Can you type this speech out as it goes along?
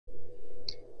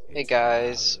Hey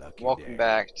guys, welcome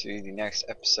back to the next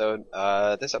episode.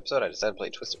 This episode I decided to play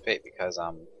Twisted Fate because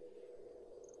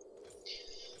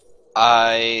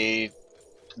I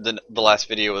the last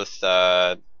video with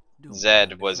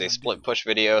Zed was a split push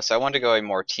video, so I wanted to go a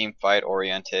more team fight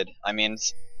oriented. I mean,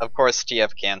 of course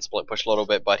TF can split push a little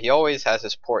bit, but he always has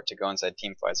his port to go inside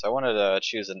team fight. So I wanted to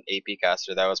choose an AP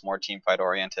caster that was more team fight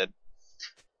oriented.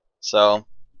 So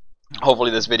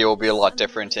hopefully this video will be a lot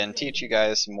different and teach you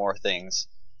guys more things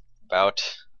about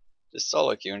just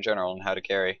solo queue in general and how to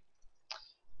carry.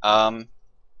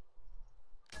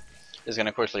 Just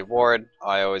gonna quickly ward.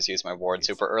 I always use my ward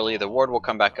super early. The ward will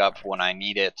come back up when I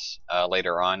need it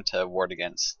later on to ward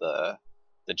against the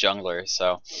jungler.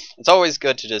 So it's always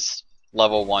good to just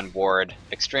level 1 ward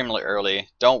extremely early.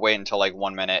 Don't wait until like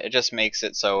 1 minute. It just makes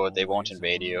it so they won't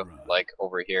invade you. Like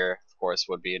over here, of course,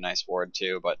 would be a nice ward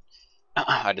too, but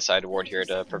I decided to ward here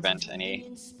to prevent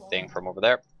anything from over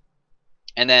there.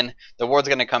 And then the ward's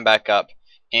going to come back up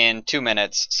in 2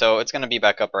 minutes, so it's going to be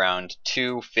back up around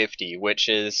 250, which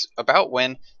is about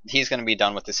when he's going to be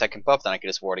done with the second buff. Then I can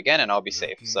just ward again and I'll be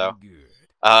safe. So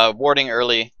warding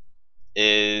early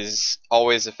is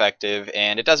always effective,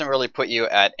 and it doesn't really put you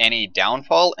at any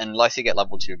downfall unless you get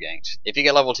level 2 ganked. If you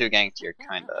get level 2 ganked, you're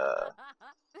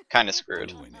kinda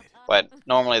screwed. But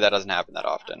normally that doesn't happen that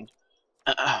often.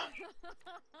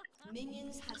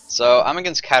 So I'm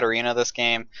against Katarina this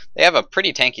game. They have a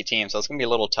pretty tanky team, so it's going to be a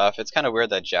little tough. It's kind of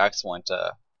weird that Jax went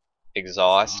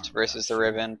Exhaust versus the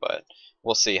Riven, but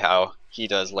we'll see how he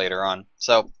does later on.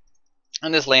 So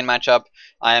in this lane matchup,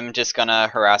 I'm just going to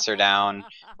harass her down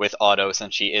with auto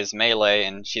since she is melee,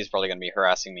 and she's probably going to be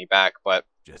harassing me back, but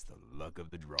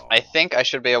I think I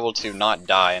should be able to not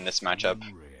die in this matchup.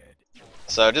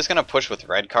 So just going to push with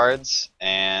red cards,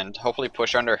 and hopefully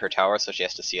push under her tower so she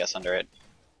has to CS under it.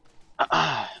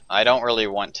 I don't really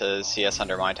want to CS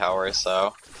under my tower,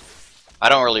 so I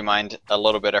don't really mind a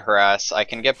little bit of harass. I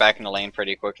can get back in the lane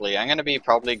pretty quickly. I'm going to be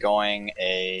probably going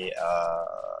a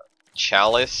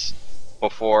Chalice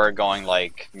before going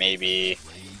like maybe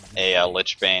a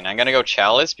Lich Bane. I'm going to go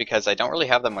Chalice because I don't really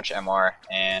have that much MR,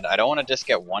 and I don't want to just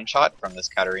get one shot from this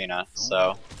Katarina.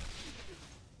 So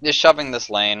just shoving this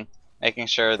lane, making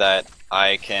sure that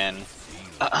I can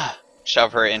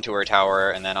shove her into her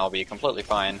tower, and then I'll be completely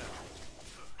fine.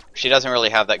 She doesn't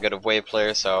really have that good of wave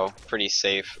player, so pretty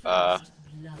safe. And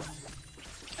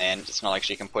it's not like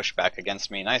she can push back against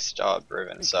me. Nice job,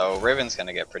 Riven. So Riven's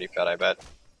gonna get pretty fed, I bet.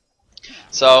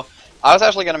 So I was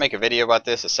actually gonna make a video about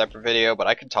this, a separate video, but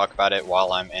I could talk about it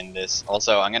while I'm in this.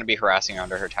 Also, I'm gonna be harassing her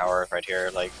under her tower right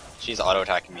here. Like, she's auto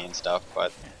attacking me and stuff,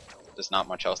 but there's not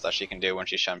much else that she can do when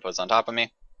she Shen puts on top of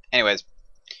me. Anyways,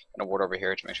 I'm gonna ward over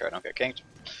here to make sure I don't get kinked.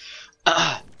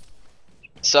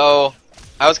 So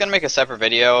I was gonna make a separate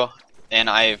video, and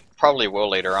I probably will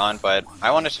later on, but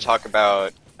I wanted to talk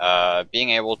about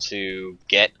being able to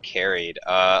get carried.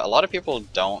 A lot of people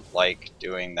don't like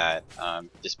doing that,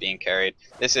 just being carried.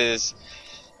 This is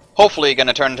hopefully going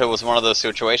to turn into one of those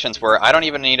situations where I don't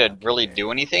even need to really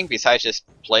do anything besides just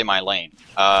play my lane.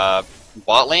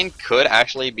 Bot lane could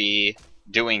actually be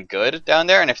doing good down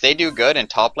there, and if they do good and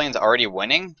top lane's already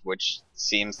winning, which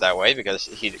seems that way because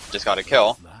he just got a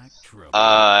kill,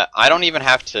 I don't even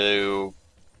have to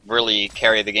really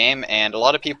carry the game, and a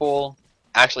lot of people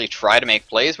actually try to make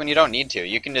plays when you don't need to.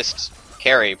 You can just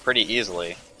carry pretty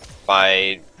easily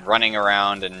by running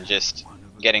around and just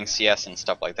getting CS and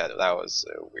stuff like that. That was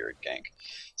a weird gank.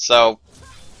 So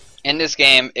in this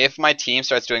game, if my team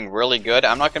starts doing really good,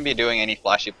 I'm not going to be doing any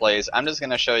flashy plays. I'm just going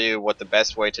to show you what the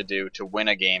best way to do to win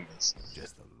a game is,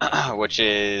 which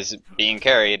is being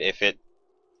carried if it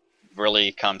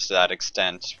really comes to that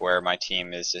extent where my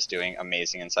team is just doing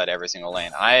amazing inside every single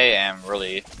lane. I am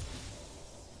really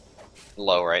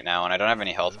low right now, and I don't have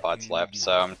any health pots left,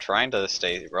 so I'm trying to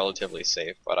stay relatively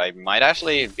safe, but I might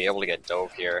actually be able to get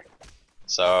dove here,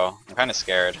 so I'm kind of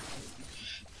scared.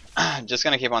 Just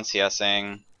gonna keep on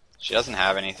CSing. She doesn't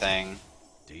have anything.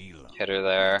 Hit her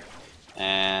there,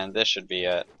 and this should be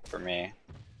it for me.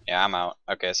 Yeah, I'm out.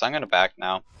 Okay, so I'm gonna back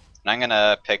now, and I'm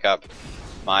gonna pick up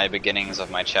my beginnings of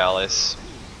my Chalice.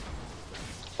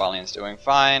 Valiant's doing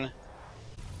fine.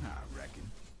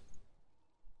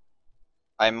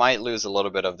 I might lose a little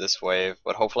bit of this wave,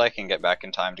 but hopefully I can get back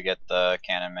in time to get the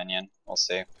cannon minion. We'll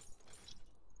see.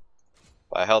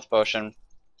 Buy a health potion.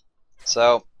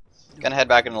 So, gonna head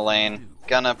back in the lane.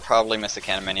 Gonna probably miss the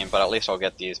cannon minion, but at least I'll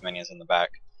get these minions in the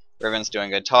back. Riven's doing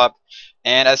good top.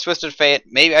 And as Twisted Fate,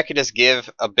 maybe I could just give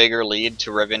a bigger lead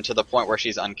to Riven to the point where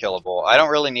she's unkillable. I don't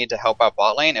really need to help out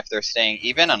bot lane if they're staying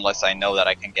even unless I know that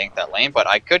I can gank that lane, but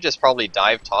I could just probably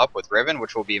dive top with Riven,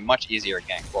 which will be a much easier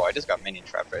gank. Whoa, I just got minion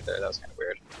trapped right there. That was kind of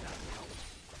weird.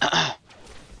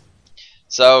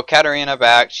 So Katarina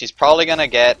back. She's probably gonna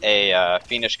get a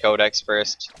Fiendish Codex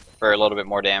first for a little bit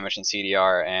more damage in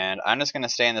CDR, and I'm just gonna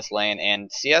stay in this lane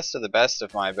and CS to the best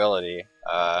of my ability.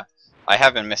 I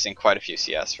have been missing quite a few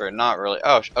CS for not really.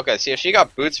 Oh, okay. See, if she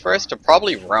got boots first to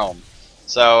probably roam.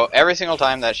 So every single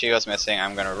time that she goes missing,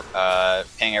 I'm gonna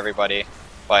ping everybody.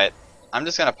 But I'm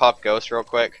just gonna pop Ghost real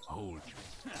quick.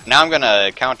 Now I'm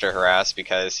gonna counter harass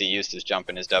because he used his jump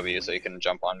and his W, so he couldn't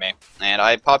jump on me. And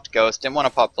I popped Ghost. Didn't want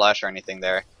to pop Flash or anything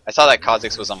there. I saw that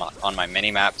Kha'Zix was on my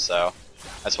mini map, so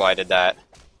that's why I did that.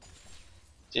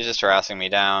 She's just harassing me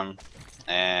down,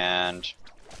 and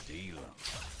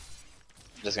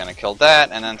just gonna kill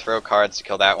that, and then throw cards to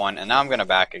kill that one, and now I'm gonna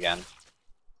back again.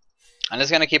 I'm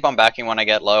just gonna keep on backing when I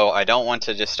get low. I don't want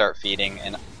to just start feeding,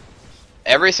 and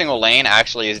every single lane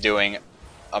actually is doing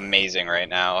amazing right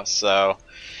now, so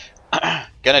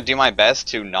gonna do my best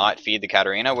to not feed the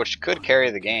Katarina, which could carry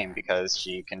the game because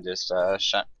she can just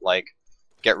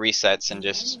get resets and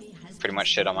just pretty much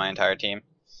shit on my entire team.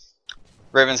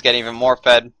 Riven's getting even more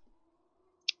fed,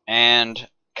 and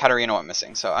Katarina went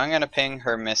missing, so I'm gonna ping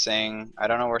her missing. I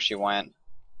don't know where she went,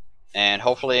 and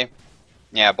hopefully,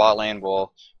 yeah, bot lane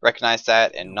will recognize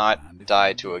that and not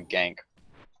die to a gank.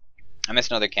 I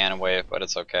missed another cannon wave, but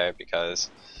it's okay because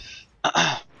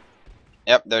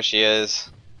yep, there she is.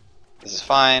 This is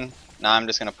fine. Now I'm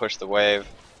just gonna push the wave,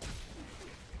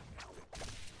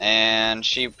 and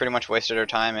she pretty much wasted her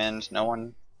time and no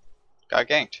one got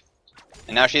ganked.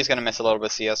 And now she's gonna miss a little bit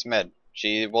of CS mid.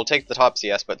 She will take the top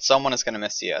CS, but someone is going to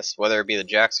miss CS, whether it be the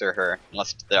Jax or her,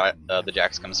 unless the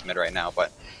Jax comes mid right now,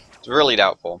 but it's really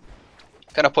doubtful.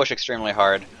 Gonna push extremely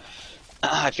hard.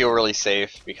 I feel really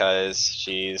safe because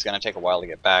she's going to take a while to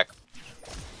get back.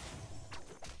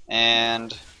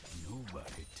 And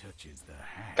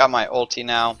got my ulti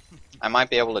now. I might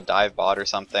be able to dive bot or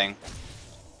something.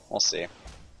 We'll see.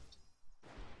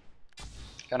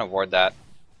 Gonna ward that.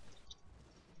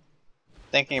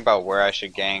 Thinking about where I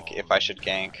should gank, if I should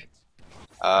gank.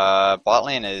 Bot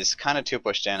lane is kind of too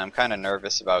pushed in. I'm kind of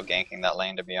nervous about ganking that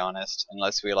lane, to be honest.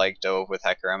 Unless we dove with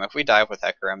Hecarim. If we dive with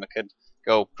Hecarim, it could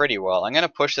go pretty well. I'm gonna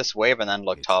push this wave and then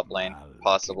look top lane,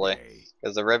 possibly,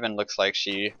 because the Riven looks like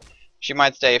she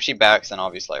might stay. If she backs, then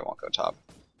obviously I won't go top.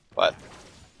 But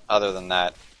other than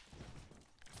that,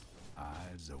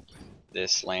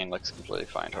 this lane looks completely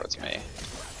fine towards me.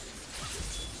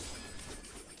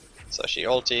 So she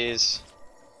ulties.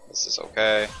 This is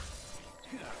okay.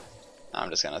 I'm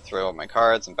just gonna throw up my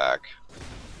cards and back.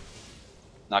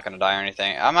 Not gonna die or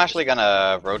anything. I'm actually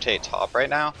gonna rotate top right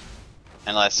now,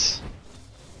 unless.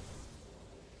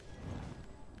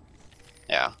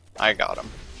 Yeah, I got him.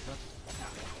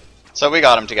 So we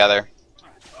got him together.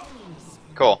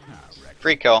 Cool.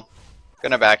 Free kill.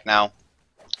 Gonna back now.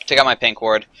 Take out my pink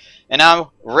ward. And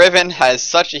now Riven has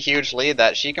such a huge lead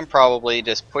that she can probably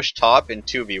just push top in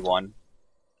 2v1.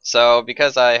 So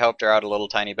because I helped her out a little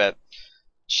tiny bit,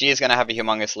 she is going to have a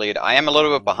humongous lead. I am a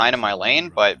little bit behind in my lane,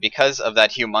 but because of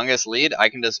that humongous lead, I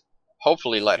can just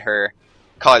hopefully let her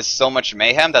cause so much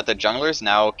mayhem that the junglers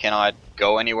now cannot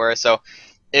go anywhere. So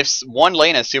if one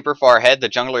lane is super far ahead, the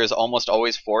jungler is almost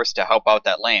always forced to help out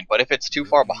that lane. But if it's too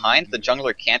far behind, the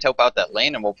jungler can't help out that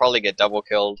lane and will probably get double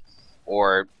killed,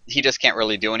 or he just can't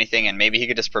really do anything, and maybe he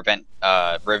could just prevent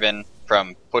Riven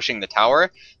from pushing the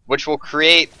tower, which will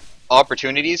create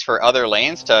opportunities for other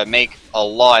lanes to make a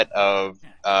lot of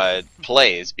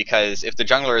plays, because if the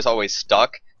jungler is always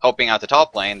stuck helping out the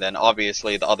top lane, then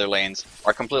obviously the other lanes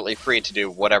are completely free to do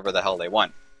whatever the hell they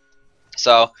want.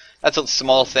 So that's a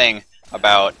small thing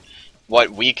about what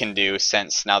we can do,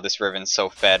 since now this Riven's so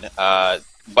fed.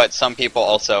 But some people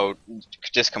also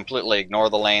just completely ignore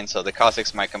the lane, so the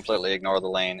Kha'Zix might completely ignore the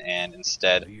lane and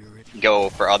instead go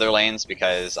for other lanes,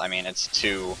 because I mean it's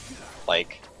too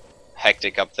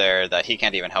hectic up there that he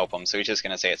can't even help him, so he's just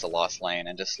gonna say it's a lost lane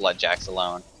and just let Jax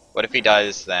alone. But if he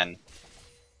does, then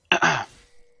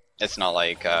it's not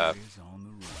like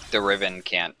the Riven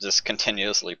can't just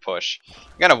continuously push.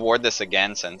 I'm gonna ward this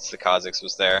again since the Kha'Zix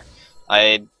was there.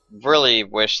 I really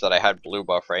wish that I had blue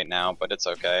buff right now, but it's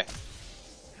okay.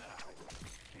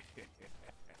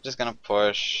 Just gonna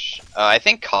push. I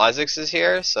think Kha'Zix is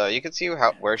here, so you can see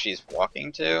where she's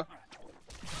walking to.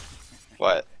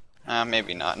 But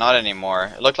maybe not. Not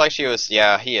anymore. It looked like she was.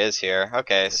 Yeah, he is here.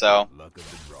 Okay, so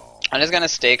I'm just gonna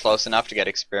stay close enough to get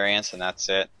experience, and that's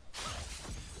it.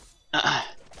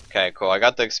 Okay, cool. I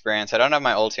got the experience. I don't have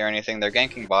my ulti or anything. They're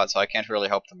ganking bot, so I can't really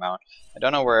help them out. I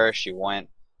don't know where she went,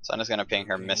 so I'm just gonna ping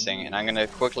her missing, and I'm gonna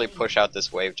quickly push out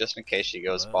this wave just in case she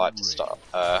goes bot to stop,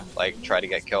 try to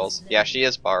get kills. Yeah, she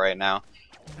is bot right now.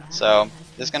 So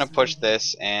just gonna push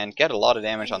this and get a lot of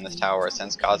damage on this tower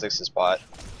since Kha'Zix is bot.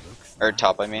 Or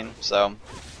top, I mean. So,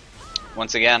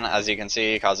 once again, as you can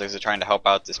see, Kha'Zix is trying to help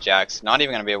out this Jax. Not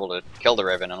even going to be able to kill the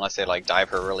Riven unless they like dive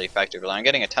her really effectively. I'm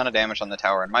getting a ton of damage on the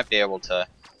tower and might be able to...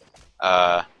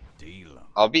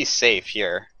 I'll be safe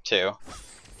here, too.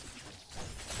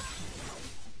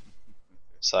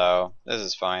 So, this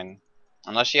is fine.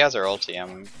 Unless she has her ulti,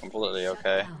 I'm completely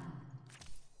okay.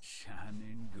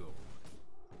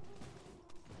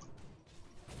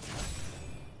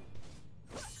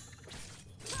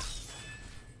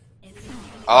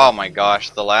 Oh my gosh,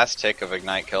 the last tick of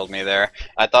Ignite killed me there.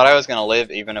 I thought I was gonna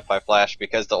live even if I flashed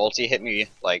because the ulti hit me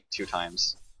like 2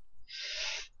 times.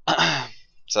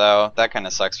 So that kinda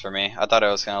sucks for me. I thought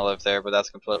I was gonna live there, but that's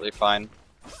completely fine.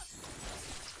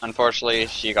 Unfortunately,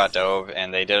 she got dove,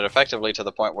 and they did it effectively to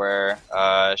the point where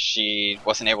she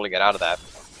wasn't able to get out of that.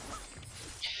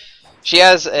 She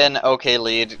has an okay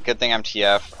lead. Good thing I'm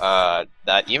TF.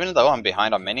 That even though I'm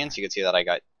behind on minions, you can see that I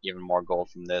got even more gold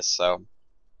from this, so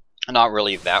not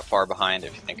really that far behind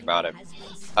if you think about it.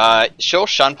 She'll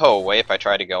Shunpo away if I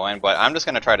try to go in, but I'm just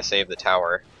going to try to save the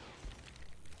tower.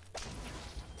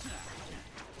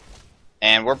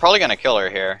 And we're probably going to kill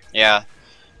her here. Yeah.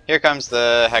 Here comes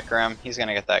the Hecarim. He's going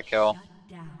to get that kill.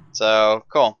 So,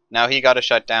 cool. Now he got a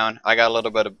shutdown. I got a little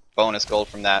bit of bonus gold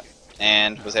from that.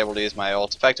 And was able to use my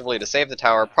ult effectively to save the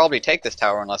tower. Probably take this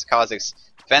tower unless Kha'Zix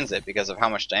defends it because of how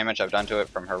much damage I've done to it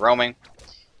from her roaming.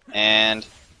 And...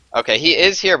 okay, he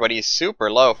is here, but he's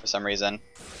super low for some reason.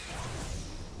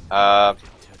 I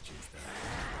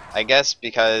guess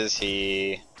because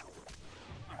he...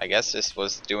 I guess just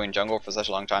was doing jungle for such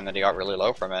a long time that he got really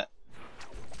low from it.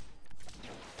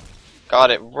 Got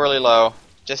it really low.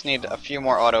 Just need a few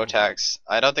more auto attacks.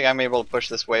 I don't think I'm able to push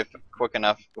this wave quick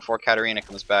enough before Katarina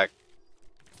comes back.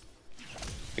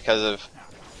 Because of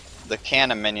the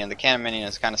cannon minion. The cannon minion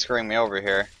is kind of screwing me over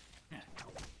here.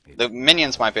 The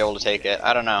minions might be able to take it.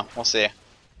 I don't know. We'll see.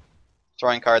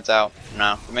 Throwing cards out.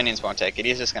 No, the minions won't take it.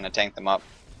 He's just going to tank them up.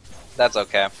 That's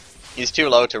okay. He's too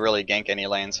low to really gank any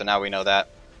lane, so now we know that.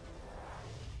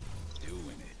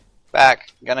 Back.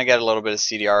 Gonna get a little bit of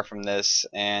CDR from this,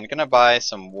 and gonna buy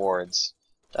some wards.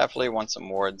 Definitely want some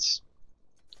wards.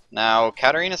 Now,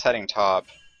 Katarina's heading top.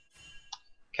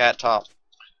 Cat top.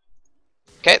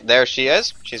 Okay, there she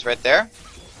is. She's right there.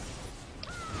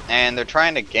 And they're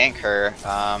trying to gank her,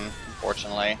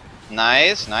 unfortunately.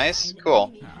 Nice, nice,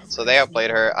 cool. So they outplayed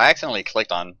her. I accidentally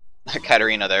clicked on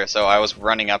Katarina there, so I was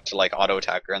running up to like auto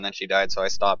attack her, and then she died, so I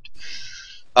stopped.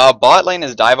 Bot lane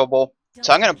is diveable,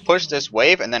 so I'm gonna push this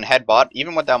wave and then head bot,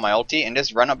 even without my ulti, and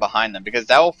just run up behind them because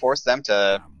that will force them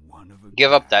to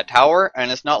give up that tower,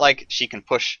 and it's not like she can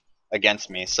push against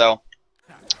me. So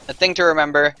the thing to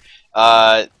remember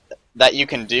that you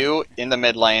can do in the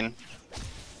mid lane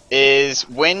is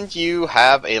when you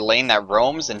have a lane that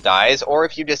roams and dies, or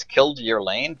if you just killed your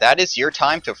lane, that is your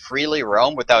time to freely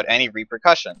roam without any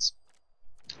repercussions.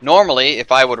 Normally,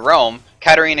 if I would roam,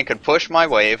 Katarina could push my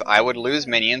wave, I would lose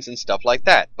minions and stuff like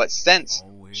that. But since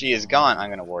she is gone, I'm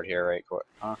gonna ward here right quick.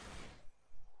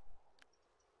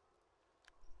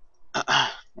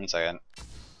 One second.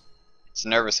 It's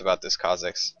nervous about this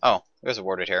Kha'Zix. Oh, there's a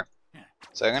warded here.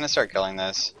 So I'm gonna start killing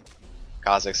this.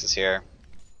 Kha'Zix is here.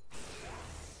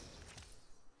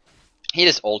 He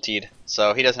just ultied,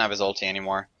 so he doesn't have his ulti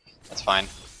anymore. That's fine.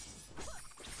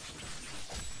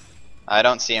 I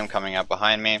don't see him coming up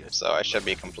behind me, so I should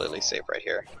be completely safe right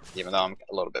here, even though I'm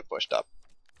a little bit pushed up.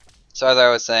 So as I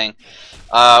was saying,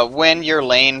 when your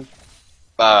lane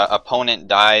opponent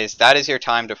dies, that is your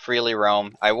time to freely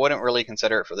roam. I wouldn't really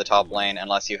consider it for the top lane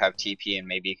unless you have TP and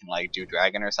maybe you can like do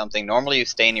dragon or something. Normally you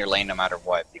stay in your lane no matter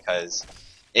what, because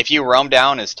if you roam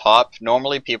down as top,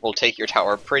 normally people take your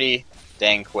tower pretty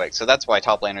dang quick. So that's why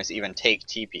top laners even take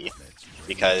TP,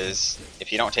 because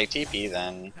if you don't take TP,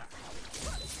 then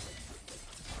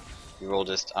you will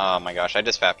just... oh my gosh, I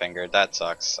just fat fingered. That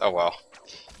sucks. Oh well.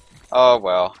 Oh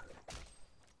well.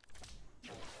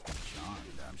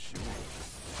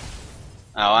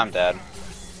 Oh, I'm dead.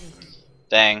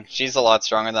 Dang, she's a lot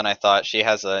stronger than I thought. She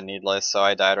has a needless, so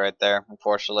I died right there,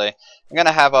 unfortunately. I'm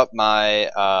gonna have up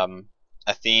my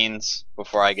Athenes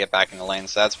before I get back in the lane,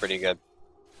 so that's pretty good.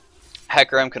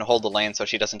 Hecarim can hold the lane so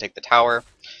she doesn't take the tower.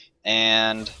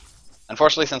 And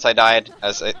unfortunately, since I died,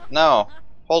 no!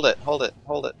 Hold it, hold it,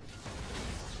 hold it.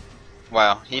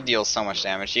 Wow, he deals so much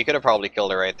damage. He could have probably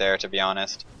killed her right there, to be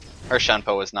honest. Her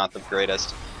Shunpo was not the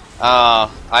greatest.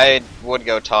 I would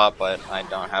go top, but I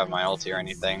don't have my ulti or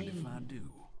anything.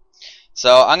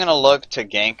 So I'm gonna look to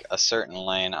gank a certain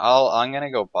lane. I'm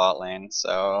gonna go bot lane.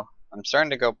 So I'm starting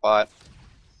to go bot,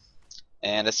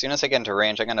 and as soon as I get into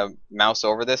range, I'm gonna mouse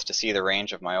over this to see the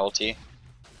range of my ulti.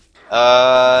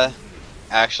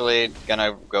 actually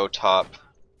gonna go top.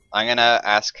 I'm gonna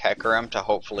ask Hecarim to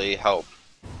hopefully help.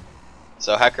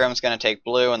 So Hecarim's gonna take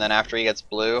blue, and then after he gets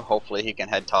blue, hopefully he can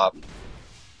head top.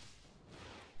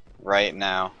 Right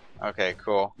now. Okay,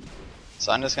 cool.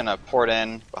 So I'm just gonna port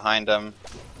in behind him.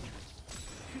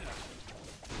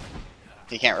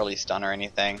 He can't really stun or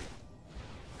anything.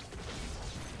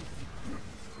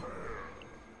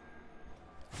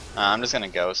 I'm just gonna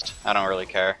ghost. I don't really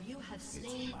care.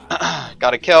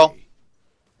 Got a kill.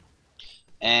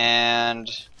 And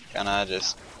gonna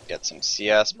just get some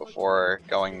CS before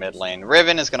going mid lane.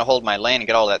 Riven is gonna hold my lane and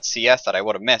get all that CS that I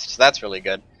would have missed, so that's really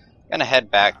good. Gonna head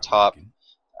back top.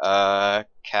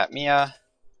 Katmia.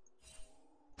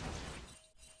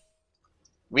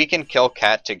 We can kill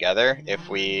Cat together if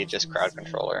we just crowd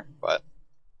control her, but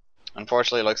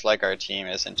unfortunately it looks like our team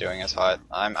isn't doing as hot.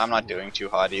 I'm not doing too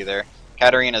hot either.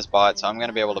 Katarina's bot, so I'm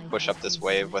gonna be able to push up this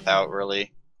wave without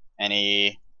really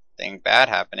anything bad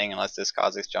happening unless this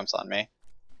Kha'Zix jumps on me.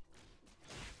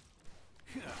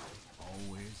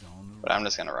 But I'm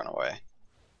just gonna run away.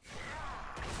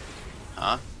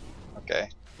 Huh? Okay.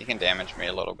 He can damage me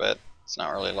a little bit. It's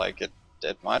not really like it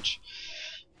did much.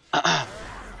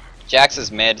 Jax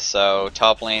is mid, so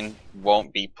top lane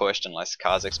won't be pushed unless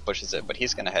Kha'Zix pushes it, but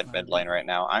he's gonna head mid lane right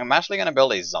now. I'm actually gonna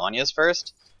build a Zhonya's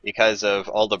first because of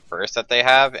all the burst that they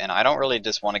have, and I don't really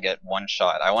just want to get one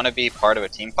shot. I want to be part of a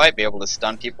team fight, be able to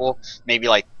stun people maybe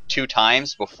like 2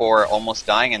 times before almost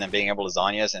dying, and then being able to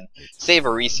Zhonya's and save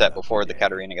a reset before the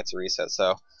Katarina gets a reset.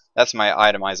 So that's my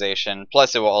itemization.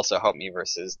 Plus it will also help me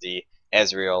versus the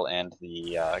Ezreal and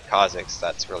the Kha'Zix.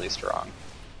 That's really strong.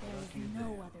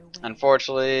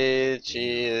 Unfortunately,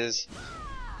 she is...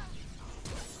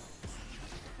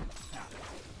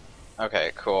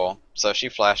 Okay, cool. So she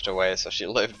flashed away, so she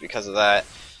lived because of that.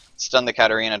 Stunned the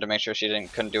Katarina to make sure she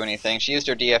couldn't do anything. She used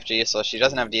her DFG, so she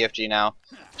doesn't have DFG now.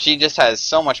 She just has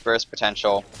so much burst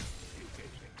potential.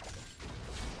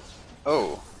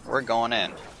 Oh, we're going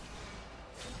in.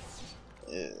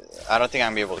 I don't think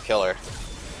I'm gonna be able to kill her.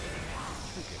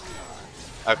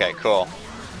 Okay, cool.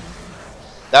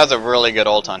 That was a really good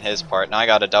ult on his part. Now I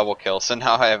got a double kill, so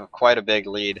now I have quite a big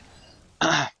lead.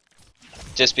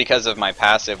 Just because of my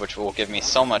passive, which will give me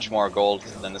so much more gold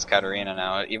than this Katarina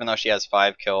now. Even though she has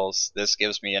 5 kills, this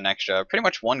gives me an extra, pretty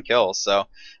much 1 kill. So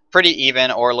pretty even,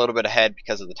 or a little bit ahead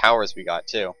because of the towers we got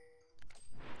too.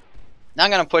 Now I'm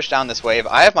going to push down this wave.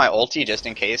 I have my ulti just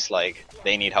in case like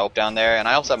they need help down there, and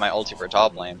I also have my ulti for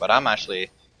top lane, but I'm actually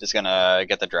just going to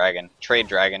get the dragon, trade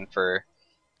dragon for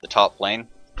the top lane.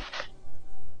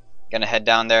 Gonna head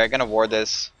down there, gonna ward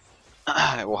this.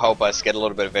 It will help us get a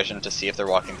little bit of vision to see if they're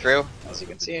walking through. As you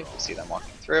can see them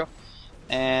walking through.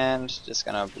 And just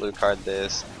gonna blue card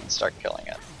this and start killing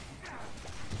it.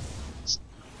 It's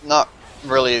not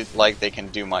really like they can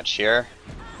do much here.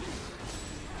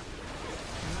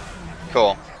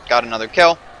 Cool, got another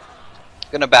kill.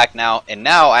 Gonna back now, and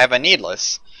now I have a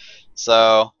needless.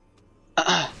 So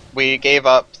we gave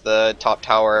up the top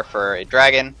tower for a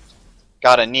dragon.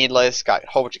 Got a needless, got a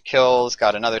whole bunch of kills,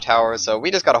 got another tower, so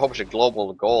we just got a whole bunch of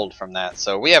global gold from that.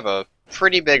 So we have a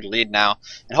pretty big lead now,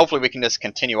 and hopefully we can just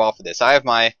continue off of this. I have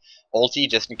my ulti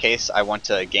just in case I want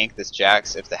to gank this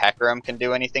Jax if the Hecarim can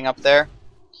do anything up there.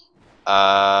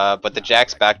 But the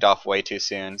Jax backed off way too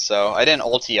soon, so I didn't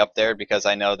ulti up there because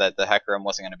I know that the Hecarim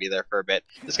wasn't going to be there for a bit.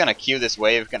 Just going to Q this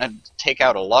wave, going to take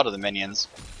out a lot of the minions.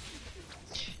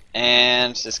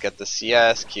 And just get the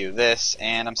CS, Q this,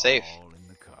 and I'm safe.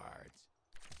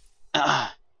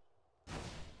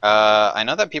 I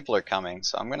know that people are coming,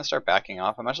 so I'm gonna start backing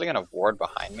off. I'm actually gonna ward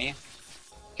behind me.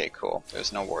 Okay, cool.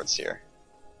 There's no wards here.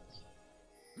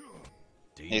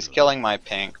 He's killing my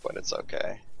pink, but it's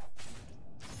okay.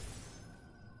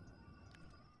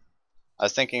 I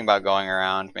was thinking about going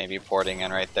around, maybe porting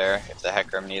in right there if the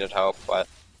Hecarim needed help, but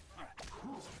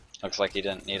looks like he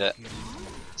didn't need it.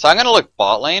 So I'm gonna look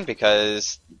bot lane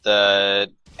because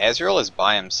the Ezreal is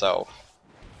by himself.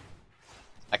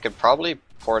 I could probably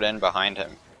port in behind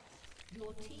him.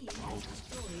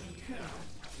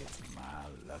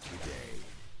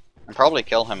 And probably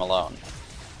kill him alone.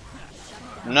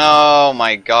 No,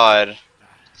 my god.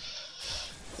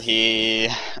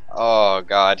 Oh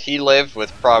god, he lived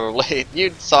with probably, you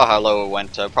saw how low it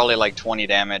went to, probably like 20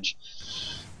 damage.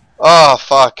 Oh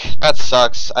fuck, that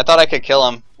sucks. I thought I could kill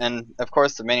him, and of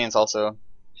course the minions also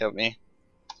killed me.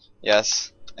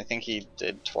 Yes, I think he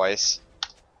did twice.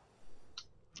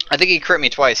 I think he crit me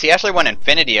twice. He actually went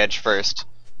Infinity Edge first,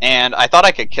 and I thought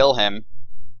I could kill him,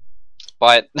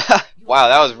 but wow,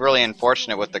 that was really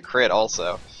unfortunate with the crit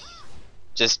also.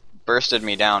 Just bursted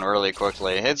me down really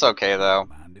quickly. It's okay though.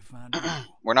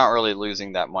 We're not really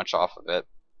losing that much off of it.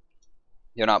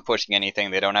 You're not pushing anything.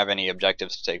 They don't have any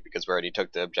objectives to take because we already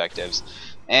took the objectives.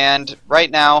 And right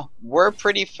now, we're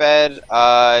pretty fed.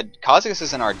 Kha'Zix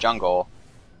is in our jungle.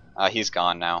 He's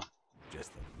gone now.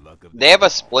 They have a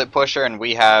split pusher and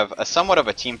we have a somewhat of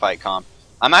a team fight comp.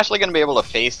 I'm actually going to be able to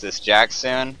face this Jack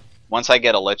soon. Once I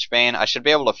get a Lich Bane, I should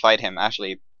be able to fight him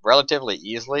actually relatively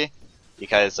easily.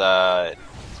 Because I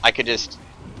could just...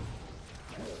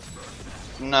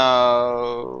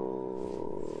 No...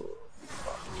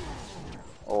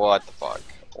 What the fuck?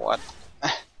 What?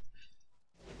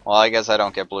 Well, I guess I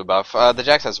don't get blue buff. The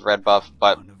Jax has red buff,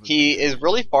 but he is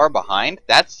really far behind.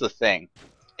 That's the thing.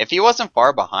 If he wasn't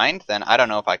far behind, then I don't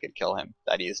know if I could kill him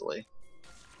that easily.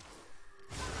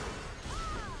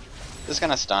 Just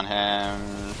gonna stun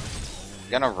him.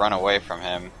 Gonna run away from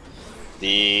him.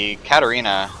 The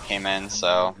Katarina came in,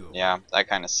 so yeah, that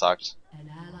kind of sucked.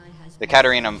 The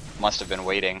Katarina must have been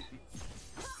waiting.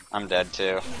 I'm dead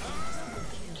too.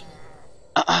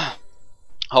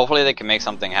 Hopefully they can make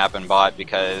something happen bot,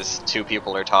 because 2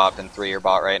 people are top and 3 are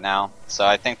bot right now. So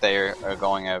I think they are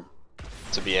going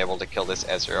to be able to kill this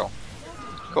Ezreal.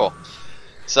 Cool.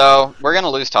 So we're going to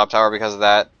lose top tower because of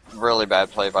that. Really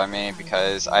bad play by me,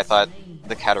 because I thought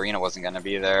the Katarina wasn't going to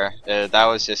be there. That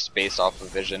was just based off of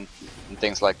vision and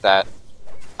things like that.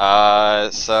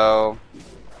 So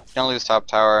gonna lose top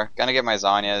tower. Gonna get my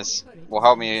Zhonya's. Will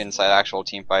help me inside actual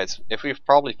team fights. If we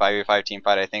probably 5v5 team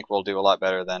fight, I think we'll do a lot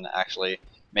better than actually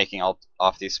making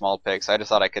off these small picks. I just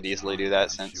thought I could easily do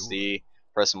that since the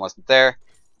person wasn't there.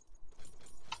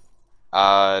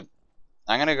 I'm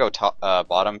gonna go top,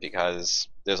 bottom because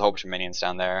there's a whole bunch of minions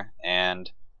down there,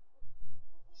 and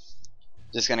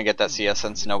just gonna get that CS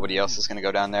since nobody else is gonna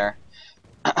go down there.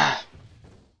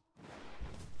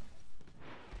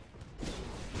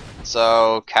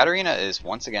 So Katarina is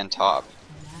once again top.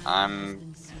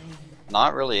 I'm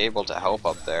not really able to help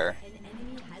up there.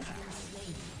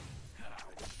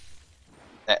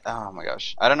 Oh my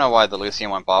gosh. I don't know why the Lucian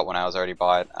went bot when I was already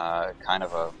bot. Kind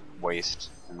of a waste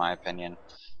in my opinion.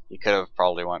 He could have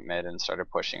probably went mid and started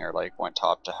pushing, or like went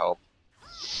top to help.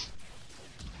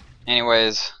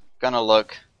 Anyways, gonna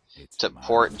look to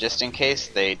port just in case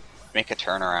they make a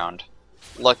turnaround.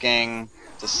 Looking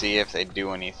to see if they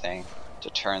do anything to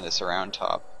turn this around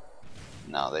top.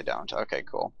 No, they don't. Okay,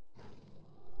 cool.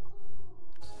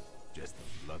 Just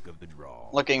the luck of the draw.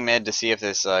 Looking mid to see if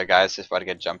this guy's just about to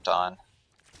get jumped on.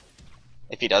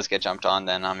 If he does get jumped on,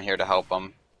 then I'm here to help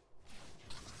him.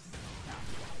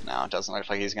 No, it doesn't look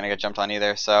like he's gonna get jumped on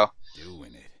either. So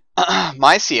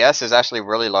my CS is actually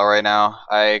really low right now.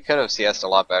 I could have CS'd a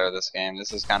lot better this game.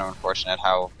 This is kind of unfortunate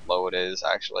how low it is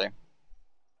actually.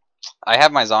 I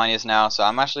have my Zhonya's now, so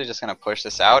I'm actually just going to push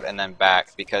this out and then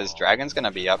back, because Dragon's going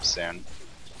to be up soon.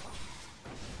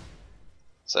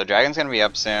 So Dragon's going to be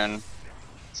up soon.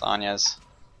 Zhonya's.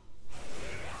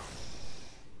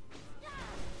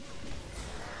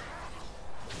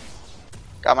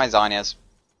 Got my Zhonya's.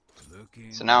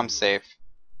 So now I'm safe.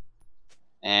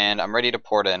 And I'm ready to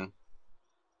port in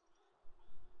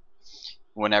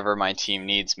whenever my team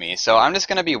needs me. So I'm just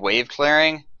going to be wave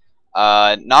clearing.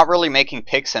 Not really making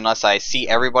picks unless I see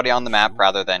everybody on the map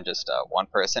rather than just one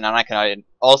person. And I can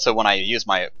also, when I use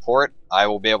my port, I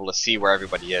will be able to see where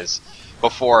everybody is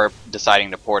before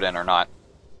deciding to port in or not.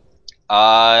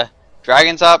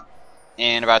 Dragon's up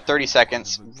in about 30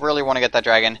 seconds. Really want to get that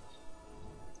dragon.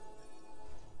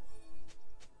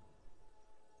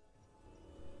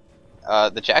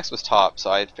 The Jax was top, so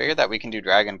I figured that we can do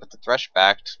dragon, but the Thresh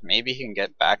backed. Maybe he can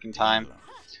get back in time.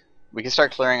 We can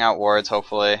start clearing out wards,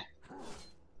 hopefully,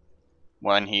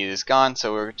 when he's gone.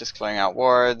 So we're just clearing out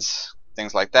wards,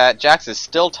 things like that. Jax is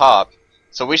still top,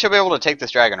 so we should be able to take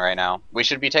this dragon right now. We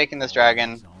should be taking this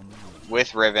dragon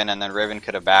with Riven, and then Riven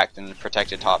could have backed and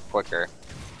protected top quicker.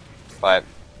 But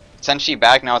since she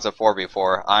backed, now it's a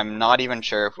 4v4. I'm not even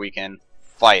sure if we can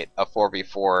fight a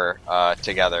 4v4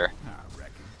 together.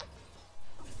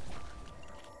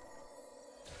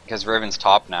 Because Riven's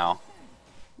top now.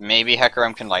 Maybe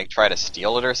Hecarim can like try to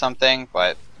steal it or something,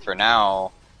 but for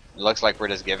now it looks like we're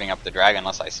just giving up the dragon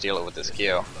unless I steal it with this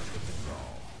Q.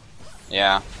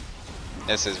 Yeah,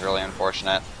 this is really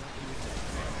unfortunate.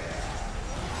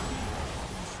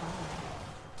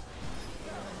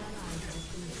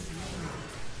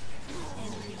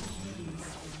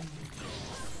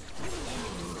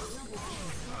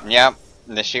 Yep.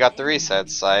 She got the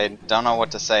resets. I don't know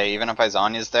what to say. Even if I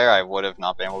Zhonya's there, I would have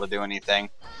not been able to do anything.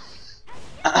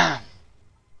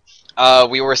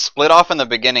 We were split off in the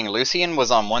beginning. Lucian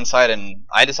was on one side, and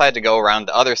I decided to go around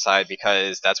the other side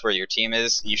because that's where your team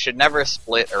is. You should never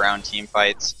split around team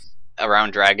fights,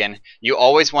 around Dragon. You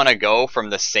always want to go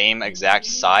from the same exact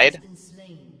side.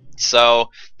 So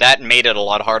that made it a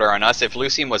lot harder on us. If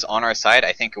Lucian was on our side,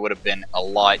 I think it would have been a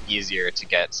lot easier to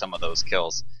get some of those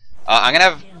kills. I'm gonna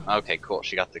have... Okay, cool,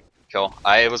 she got the kill.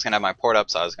 I was gonna have my port up,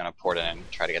 so I was gonna port in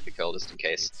and try to get the kill just in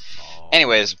case.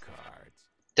 Anyways,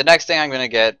 the next thing I'm gonna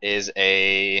get is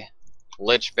a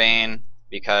Lich Bane,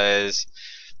 because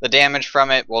the damage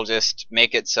from it will just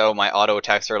make it so my auto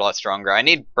attacks are a lot stronger. I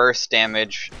need burst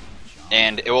damage,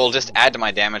 and it will just add to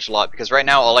my damage a lot, because right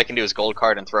now all I can do is gold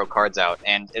card and throw cards out,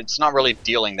 and it's not really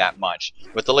dealing that much.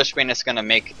 With the Lich Bane, it's going to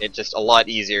make it just a lot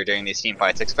easier during these team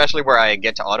fights, especially where I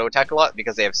get to auto attack a lot,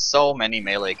 because they have so many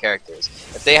melee characters.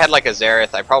 If they had like a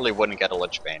Xerath, I probably wouldn't get a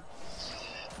Lich Bane.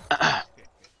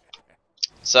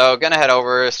 So, gonna head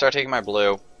over, start taking my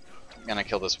blue. I'm gonna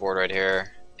kill this ward right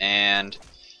here, and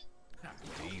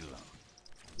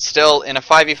still, in a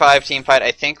 5v5 team fight,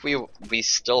 I think we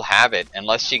still have it,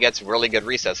 unless she gets really good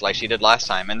resets like she did last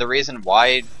time. And the reason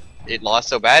why it lost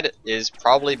so bad is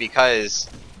probably because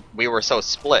we were so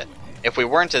split. If we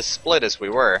weren't as split as we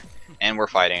were, and we're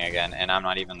fighting again, and I'm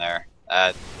not even there,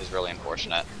 that is really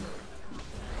unfortunate.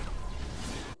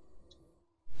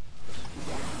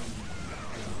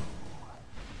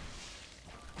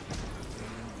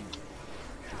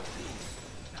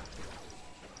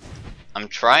 I'm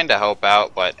trying to help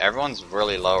out, but everyone's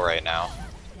really low right now.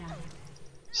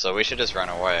 So we should just run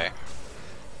away.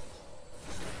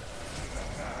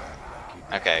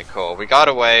 Okay, cool. We got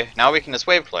away. Now we can just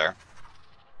wave clear.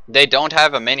 They don't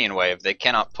have a minion wave. They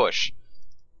cannot push.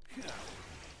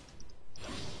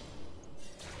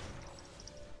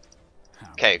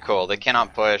 Okay, cool. They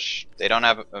cannot push. They don't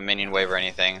have a minion wave or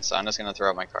anything. So I'm just going to throw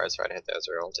out my cards, try to hit the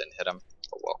Ezreal. Didn't hit him.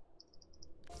 Oh well.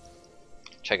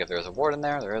 Check if there's a ward in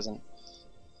there. There isn't.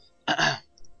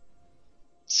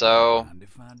 So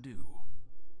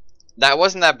that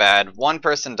wasn't that bad. One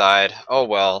person died. Oh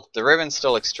well. The Riven's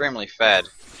still extremely fed.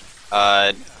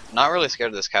 Not really scared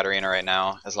of this Katarina right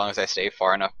now, as long as I stay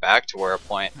far enough back to where a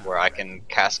point where I can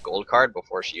cast gold card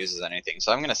before she uses anything.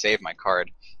 So I'm gonna save my card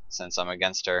since I'm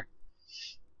against her.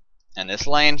 And this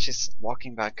lane, she's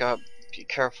walking back up. Be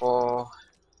careful.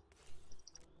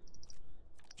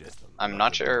 I'm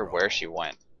not sure where she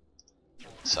went,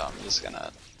 so I'm just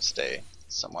gonna stay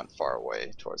somewhat far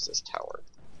away towards this tower.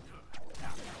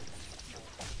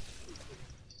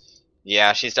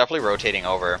 Yeah, she's definitely rotating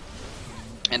over.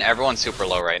 And everyone's super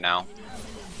low right now.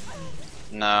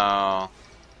 No.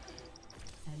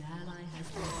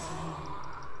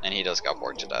 And he just got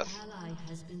bored to death.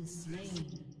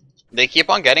 They keep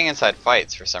on getting inside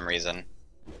fights for some reason.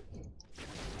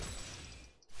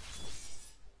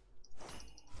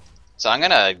 So I'm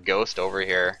gonna ghost over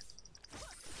here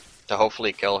to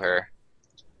hopefully kill her.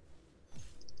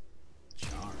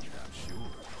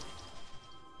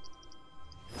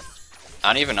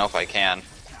 I don't even know if I can.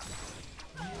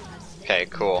 Okay,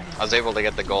 cool. I was able to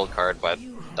get the gold card, but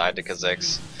died to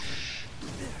Kha'Zix.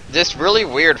 Just really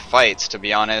weird fights, to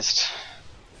be honest.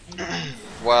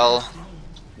 Well,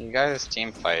 you guys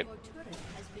team fight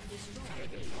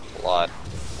a lot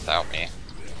without me.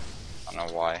 I don't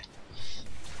know why.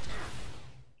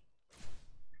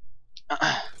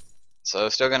 So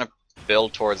still gonna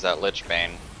build towards that Lich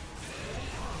Bane.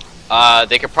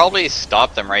 They could probably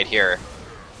stop them right here.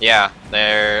 Yeah,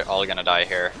 they're all gonna die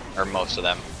here, or most of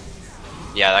them.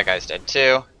 Yeah, that guy's dead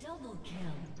too.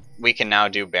 We can now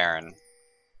do Baron.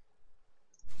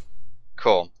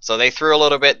 Cool. So they threw a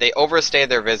little bit, they overstayed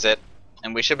their visit,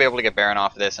 and we should be able to get Baron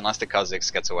off of this unless the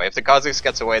Kha'Zix gets away. If the Kha'Zix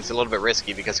gets away, it's a little bit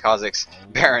risky because Kha'Zix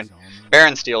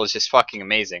Baron steal is just fucking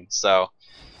amazing. So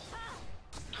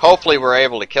hopefully we're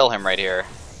able to kill him right here.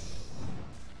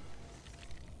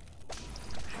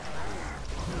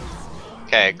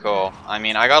 Okay, cool. I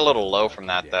mean, I got a little low from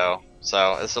that though,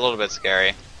 so it's a little bit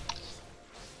scary.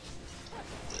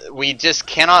 We just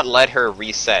cannot let her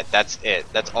reset. That's it.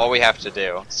 That's all we have to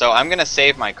do. So I'm gonna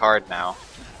save my card now.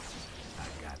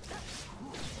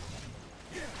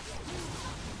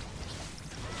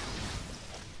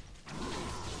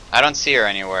 I don't see her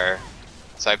anywhere,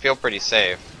 so I feel pretty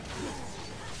safe.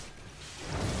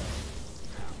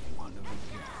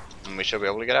 And we should be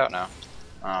able to get out now.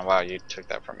 Oh wow, you took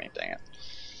that from me, dang it.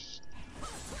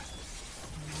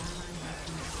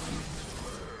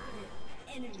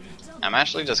 I'm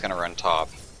actually just gonna run top.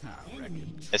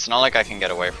 It's not like I can get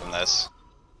away from this.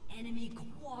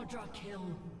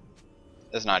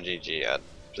 It's not GG yet.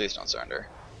 Please don't surrender.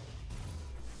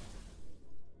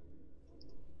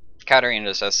 Katarina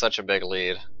just has such a big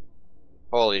lead.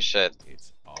 Holy shit.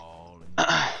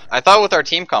 I thought with our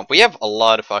team comp, we have a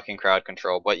lot of fucking crowd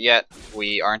control, but yet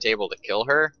we aren't able to kill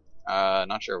her.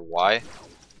 Not sure why.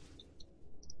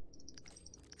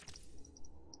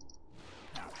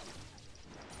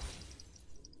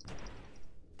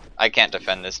 I can't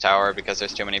defend this tower because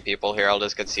there's too many people here. I'll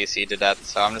just get CC'd to death,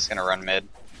 so I'm just gonna run mid.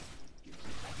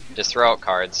 Just throw out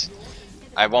cards.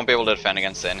 I won't be able to defend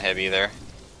against the inhib either.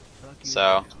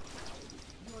 So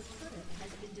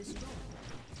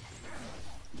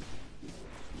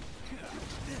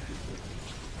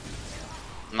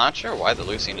I'm not sure why the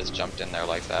Lucian just jumped in there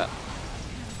like that.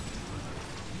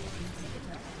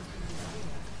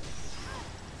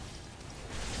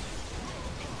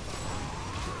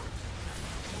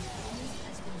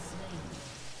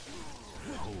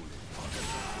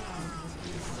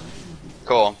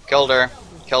 Cool. Killed her.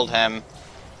 Killed him.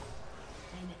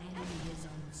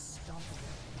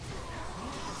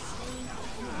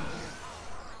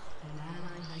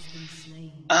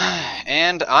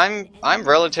 And I'm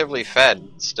relatively fed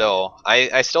still.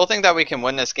 I still think that we can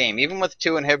win this game, even with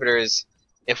 2 inhibitors.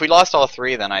 If we lost all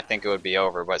 3, then I think it would be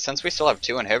over. But since we still have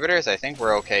 2 inhibitors, I think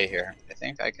we're okay here. I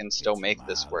think I can still make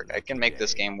this work. I can make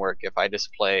this game work if I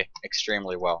just play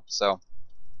extremely well. So,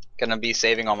 gonna be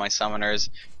saving all my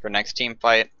summoners for next team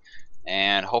fight,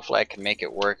 and hopefully I can make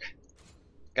it work.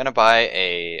 Gonna buy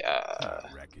a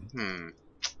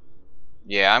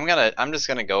yeah, I'm just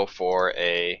gonna go for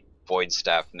a Void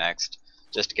Staff next,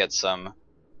 just to get some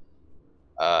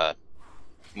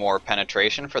more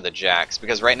penetration for the Jax,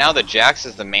 because right now the Jax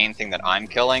is the main thing that I'm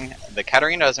killing. The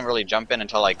Katarina doesn't really jump in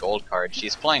until I gold card.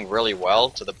 She's playing really well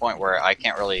to the point where I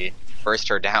can't really burst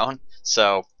her down,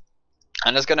 so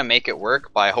I'm just gonna make it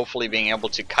work by hopefully being able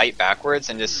to kite backwards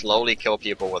and just slowly kill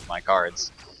people with my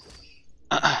cards.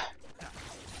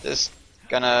 Just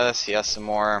gonna CS some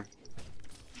more,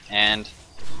 and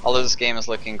although this game is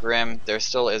looking grim, there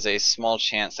still is a small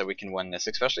chance that we can win this,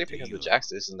 especially because the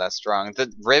Jax isn't that strong.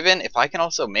 The Riven, if I can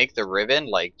also make the Riven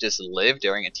like just live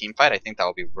during a team fight, I think that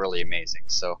would be really amazing.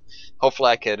 So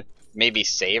hopefully I could maybe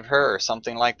save her or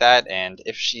something like that, and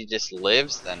if she just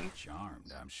lives, then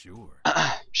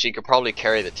she could probably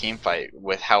carry the team fight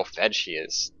with how fed she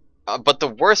is. But the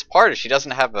worst part is she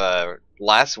doesn't have a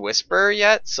Last Whisper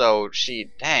yet, so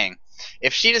dang.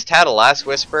 If she just had a Last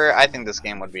Whisper, I think this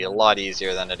game would be a lot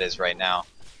easier than it is right now.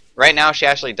 Right now, she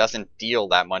actually doesn't deal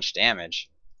that much damage.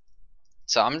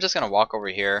 So I'm just gonna walk over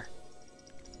here.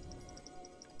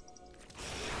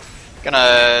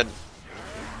 Gonna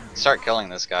start killing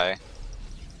this guy.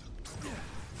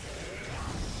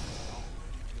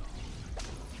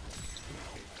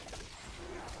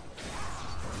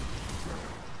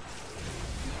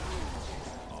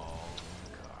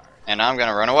 And now I'm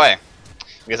gonna run away,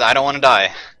 because I don't want to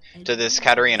die to this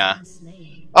Katarina.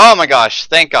 Oh my gosh,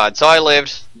 thank God. So I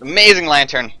lived. Amazing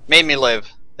lantern. Made me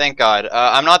live. Thank God.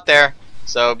 I'm not there,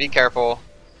 so be careful.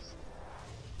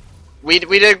 We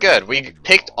did good. We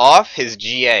picked off his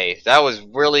GA. That was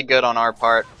really good on our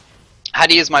part. Had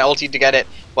to use my ulti to get it,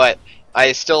 but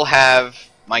I still have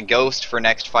my ghost for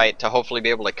next fight to hopefully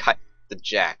be able to cut the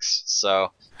Jax.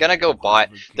 So gonna go bot.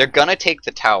 They're gonna take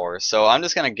the tower, so I'm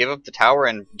just gonna give up the tower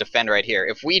and defend right here.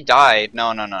 If we die,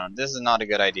 no, this is not a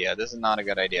good idea. This is not a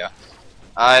good idea.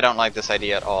 I don't like this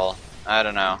idea at all. I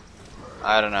don't know.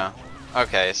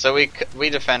 Okay, so we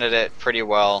defended it pretty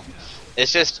well.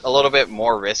 It's just a little bit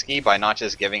more risky by not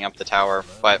just giving up the tower,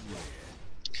 but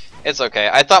it's okay.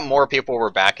 I thought more people were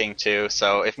backing too,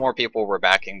 so if more people were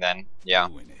backing, then yeah.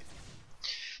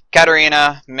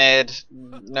 Katarina, mid,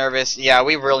 nervous. Yeah,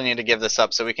 we really need to give this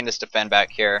up so we can just defend back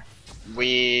here.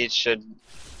 We should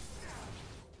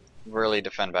really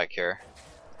defend back here.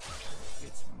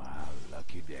 It's my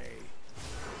lucky day.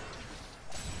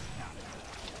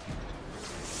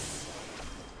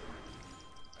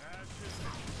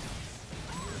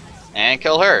 And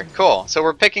kill her. Cool. So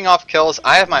we're picking off kills.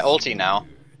 I have my ulti now.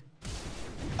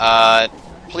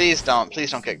 Please don't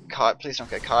get caught. Please don't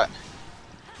get caught.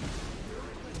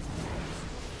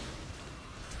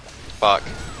 Fuck.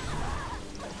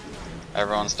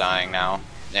 Everyone's dying now.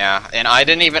 Yeah, and I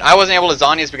wasn't able to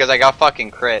Zhonya's because I got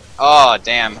fucking crit. Oh,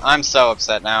 damn. I'm so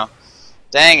upset now.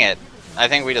 Dang it. I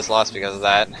think we just lost because of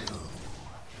that.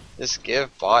 Just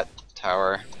give bot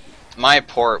tower. My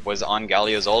port was on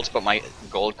Galio's ult, but my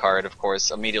gold card, of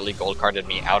course, immediately gold carded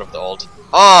me out of the ult.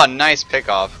 Oh, nice pick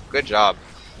off. Good job.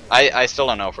 I still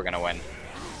don't know if we're gonna win.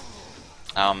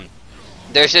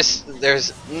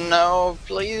 There's no,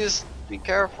 please. Be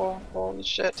careful. Holy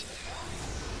shit.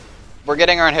 We're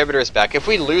getting our inhibitors back. If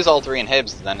we lose all 3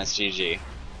 inhibs, then it's GG.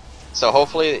 So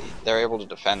hopefully they're able to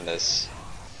defend this.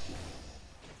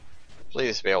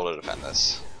 Please be able to defend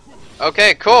this.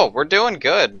 Okay, cool. We're doing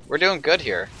good. We're doing good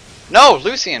here. No,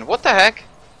 Lucian, what the heck?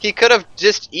 He could have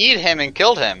just eat him and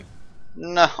killed him.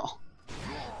 No.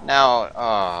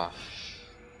 Now,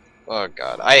 oh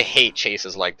god. I hate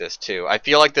chases like this too. I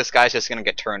feel like this guy's just gonna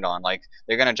get turned on. Like,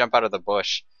 they're gonna jump out of the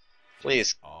bush.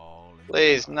 Please. All in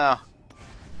Please, no.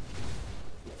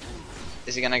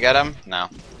 Is he gonna get him? No.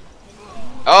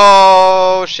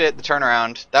 Oh shit, the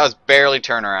turnaround. That was barely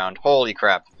turnaround. Holy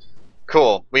crap.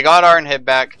 Cool. We got our inhib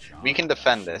back. We can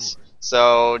defend this.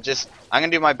 So just, I'm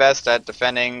gonna do my best at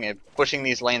defending and pushing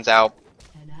these lanes out.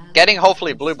 Getting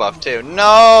hopefully blue buff too.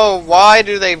 No! Why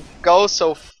do they go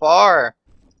so far?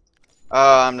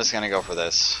 I'm just gonna go for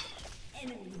this.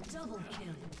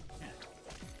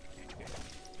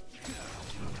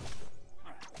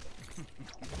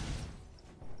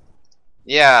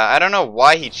 Yeah, I don't know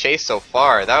why he chased so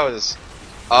far. That was...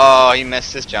 Oh, he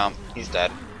missed his jump. He's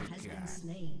dead.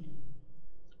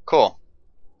 Cool.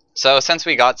 So since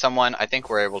we got someone, I think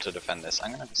we're able to defend this.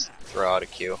 I'm gonna just throw out a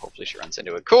Q. Hopefully she runs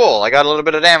into it. Cool! I got a little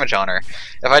bit of damage on her.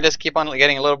 If I just keep on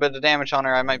getting a little bit of damage on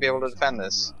her, I might be able to defend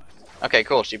this. Okay,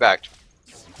 cool. She backed.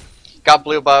 Got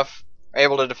blue buff.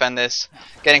 Able to defend this.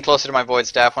 Getting closer to my void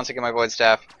staff. Once I get my void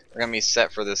staff, we're gonna be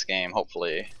set for this game,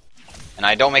 hopefully. And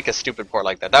I don't make a stupid port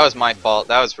like that. That was my fault.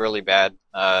 That was really bad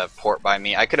port by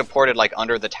me. I could have ported like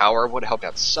under the tower. Would have helped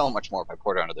out so much more if I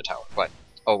ported under the tower. But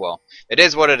oh well. It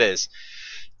is what it is.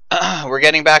 We're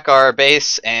getting back our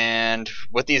base, and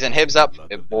with these inhibs up,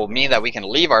 it will mean that we can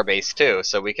leave our base too.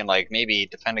 So we can like maybe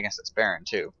defend against its Baron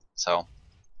too. So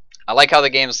I like how the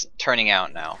game's turning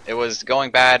out now. It was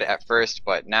going bad at first,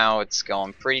 but now it's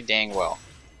going pretty dang well.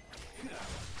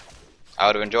 I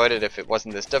would have enjoyed it if it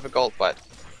wasn't this difficult, but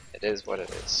it is what it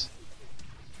is.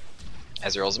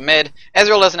 Ezreal's mid.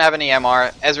 Ezreal doesn't have any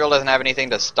MR. Ezreal doesn't have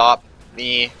anything to stop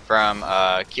me from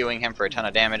queuing him for a ton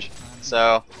of damage.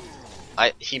 So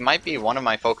he might be one of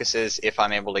my focuses if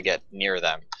I'm able to get near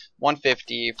them.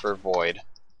 150 for Void.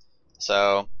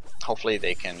 So hopefully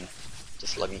they can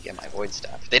just let me get my Void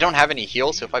staff. They don't have any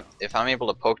heals, so if I'm able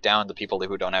to poke down the people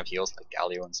who don't have heals, like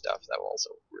Galio and stuff, that will also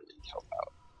really help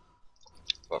out.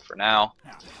 But for now,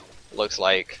 it looks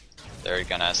like they're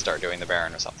gonna start doing the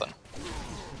Baron or something.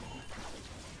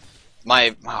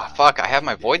 Fuck, I have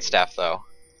my Void staff though.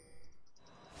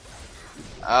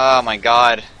 Oh my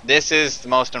god, this is the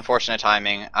most unfortunate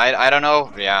timing. I don't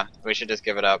know. Yeah, we should just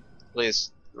give it up.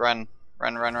 Please run,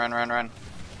 run, run, run, run, run.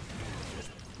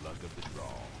 luck of the draw.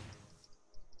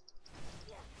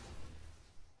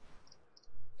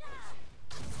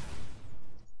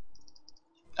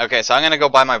 Okay, so I'm gonna go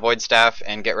buy my Void staff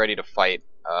and get ready to fight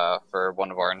for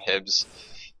one of our inhibs.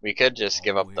 We could just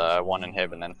give up the one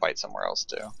inhib and then fight somewhere else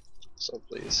too. So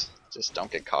please, just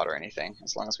don't get caught or anything.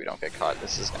 As long as we don't get caught,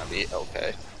 this is gonna be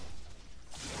okay.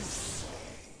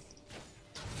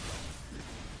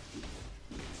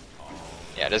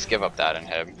 Yeah, just give up that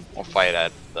inhib. We'll fight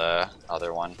at the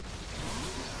other one.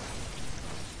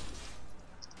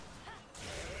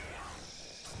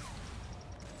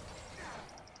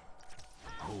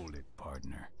 Hold it,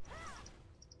 partner.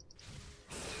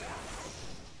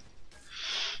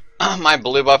 My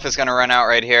blue buff is gonna run out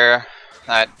right here.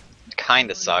 That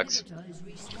kinda sucks.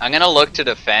 I'm gonna look to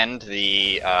defend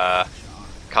the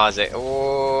Kha'Zix.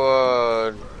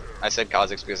 Oh, I said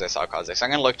Kha'Zix because I saw Kha'Zix.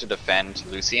 I'm gonna look to defend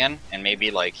Lucian, and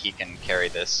maybe like he can carry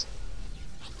this.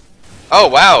 Oh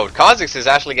wow, Kha'Zix is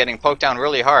actually getting poked down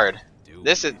really hard.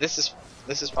 This is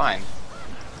fine.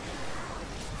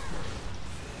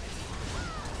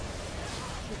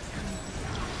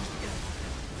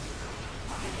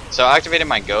 So I activated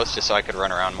my ghost just so I could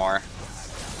run around more.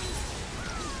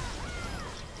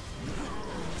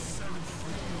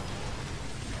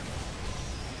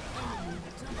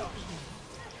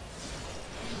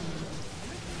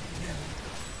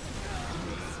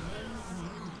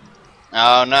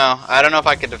 Oh no, I don't know if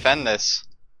I could defend this.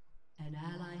 An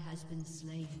ally has been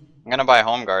slain. I'm gonna buy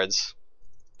home guards.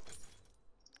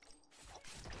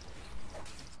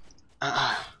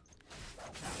 Slain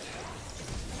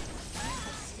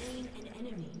an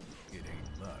enemy. It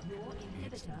ain't luck. Your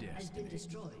It's inhibitor has been destiny.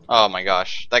 destroyed. Oh my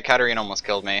gosh, that Katarina almost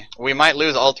killed me. We might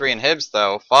lose all 3 inhibs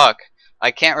though, fuck.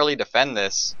 I can't really defend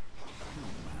this.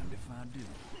 Mind if I do?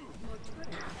 Your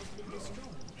turret has been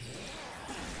destroyed.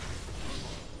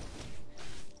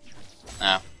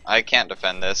 No, I can't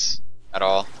defend this at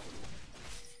all.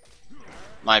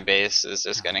 My base is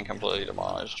just getting completely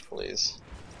demolished, please.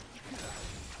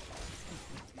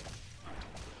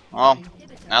 Well,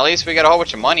 at least we got a whole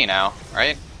bunch of money now,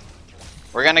 right?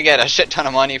 We're gonna get a shit ton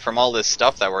of money from all this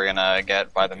stuff that we're gonna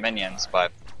get by the minions,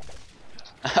 but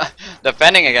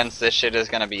defending against this shit is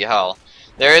gonna be hell.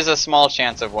 There is a small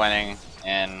chance of winning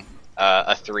in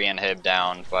a 3 inhib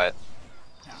down, but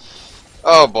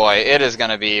oh boy, it is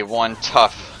gonna be one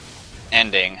tough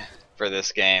ending for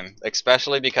this game,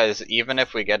 especially because even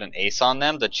if we get an ace on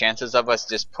them, the chances of us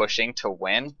just pushing to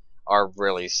win are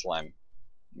really slim.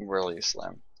 Really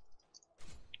slim.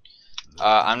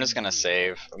 I'm just gonna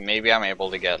save. Maybe I'm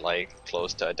able to get like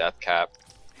close to a death cap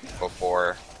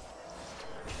before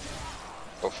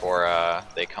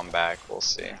they come back. We'll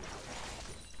see.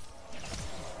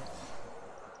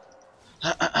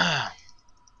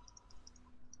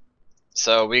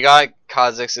 So we got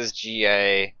Kha'Zix's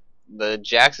GA. The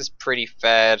Jax is pretty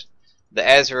fed. The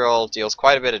Ezreal deals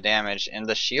quite a bit of damage, and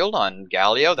the shield on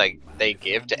Galio that they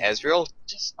give to Ezreal,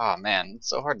 just oh man, it's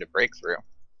so hard to break through.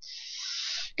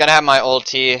 Gonna have my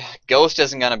ulti. Ghost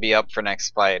isn't gonna be up for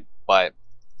next fight, but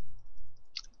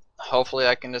hopefully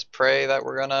I can just pray that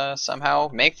we're gonna somehow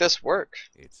make this work.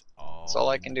 That's all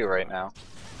I can do right now.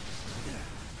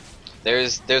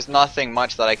 There's nothing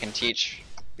much that I can teach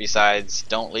besides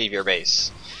don't leave your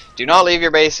base. Do not leave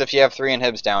your base if you have 3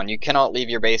 inhibs down. You cannot leave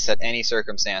your base at any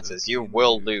circumstances. You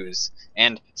will lose.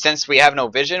 And since we have no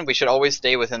vision, we should always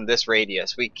stay within this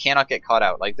radius. We cannot get caught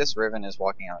out. Like, this Riven is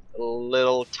walking out a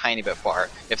little tiny bit far.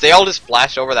 If they all just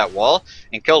flashed over that wall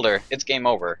and killed her, it's game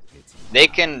over. They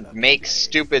can make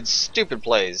stupid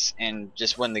plays and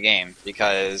just win the game,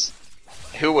 because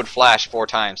who would flash 4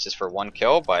 times just for 1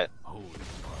 kill? But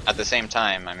at the same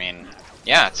time, I mean,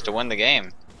 yeah, it's to win the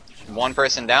game. 1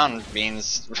 person down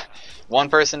means 1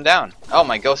 person down. Oh,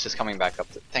 my Ghost is coming back up.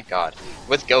 Thank God.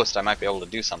 With Ghost, I might be able to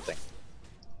do something.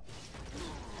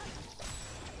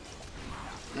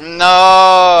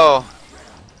 No!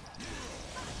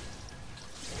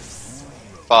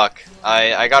 Fuck.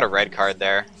 I got a red card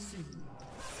there.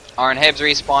 Our inhib's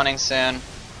respawning soon.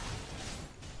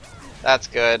 That's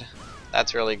good.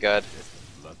 That's really good.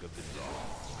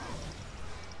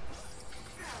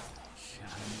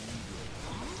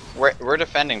 We're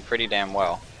defending pretty damn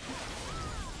well.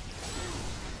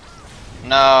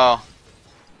 No.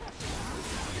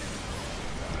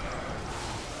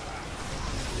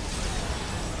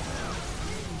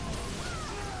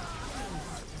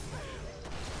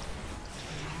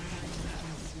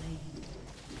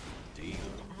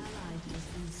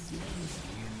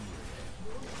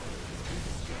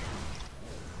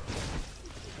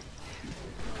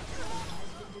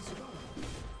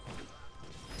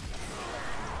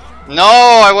 No,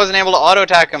 I wasn't able to auto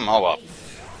attack him. Oh well.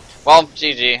 Well,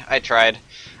 GG. I tried.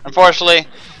 Unfortunately,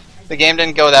 the game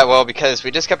didn't go that well because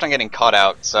we just kept on getting caught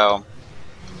out. So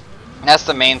that's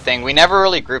the main thing. We never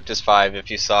really grouped as 5.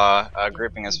 If you saw,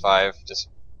 grouping as 5 just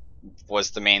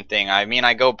was the main thing. I mean,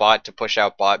 I go bot to push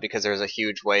out bot because there's a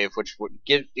huge wave, which would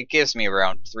give, it gives me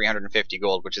around 350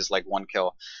 gold, which is like 1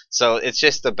 kill. So it's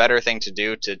just the better thing to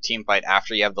do to team fight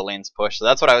after you have the lanes pushed. So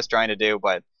that's what I was trying to do,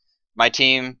 but my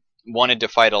team wanted to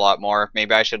fight a lot more.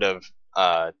 Maybe I should have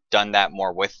done that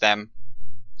more with them.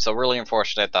 So really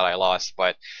unfortunate that I lost,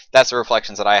 but that's the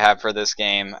reflections that I have for this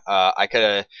game. I could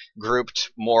have grouped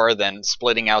more than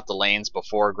splitting out the lanes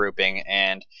before grouping,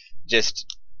 and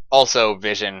just also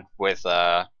vision with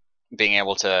being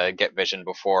able to get vision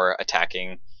before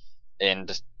attacking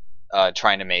and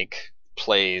trying to make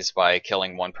plays by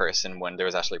killing 1 person when there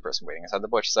was actually a person waiting inside the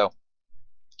bush. So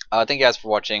thank you guys for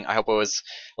watching. I hope it was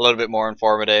a little bit more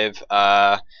informative.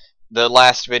 The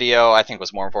last video I think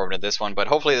was more informative than this one, but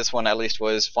hopefully this one at least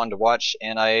was fun to watch,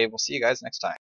 and I will see you guys next time.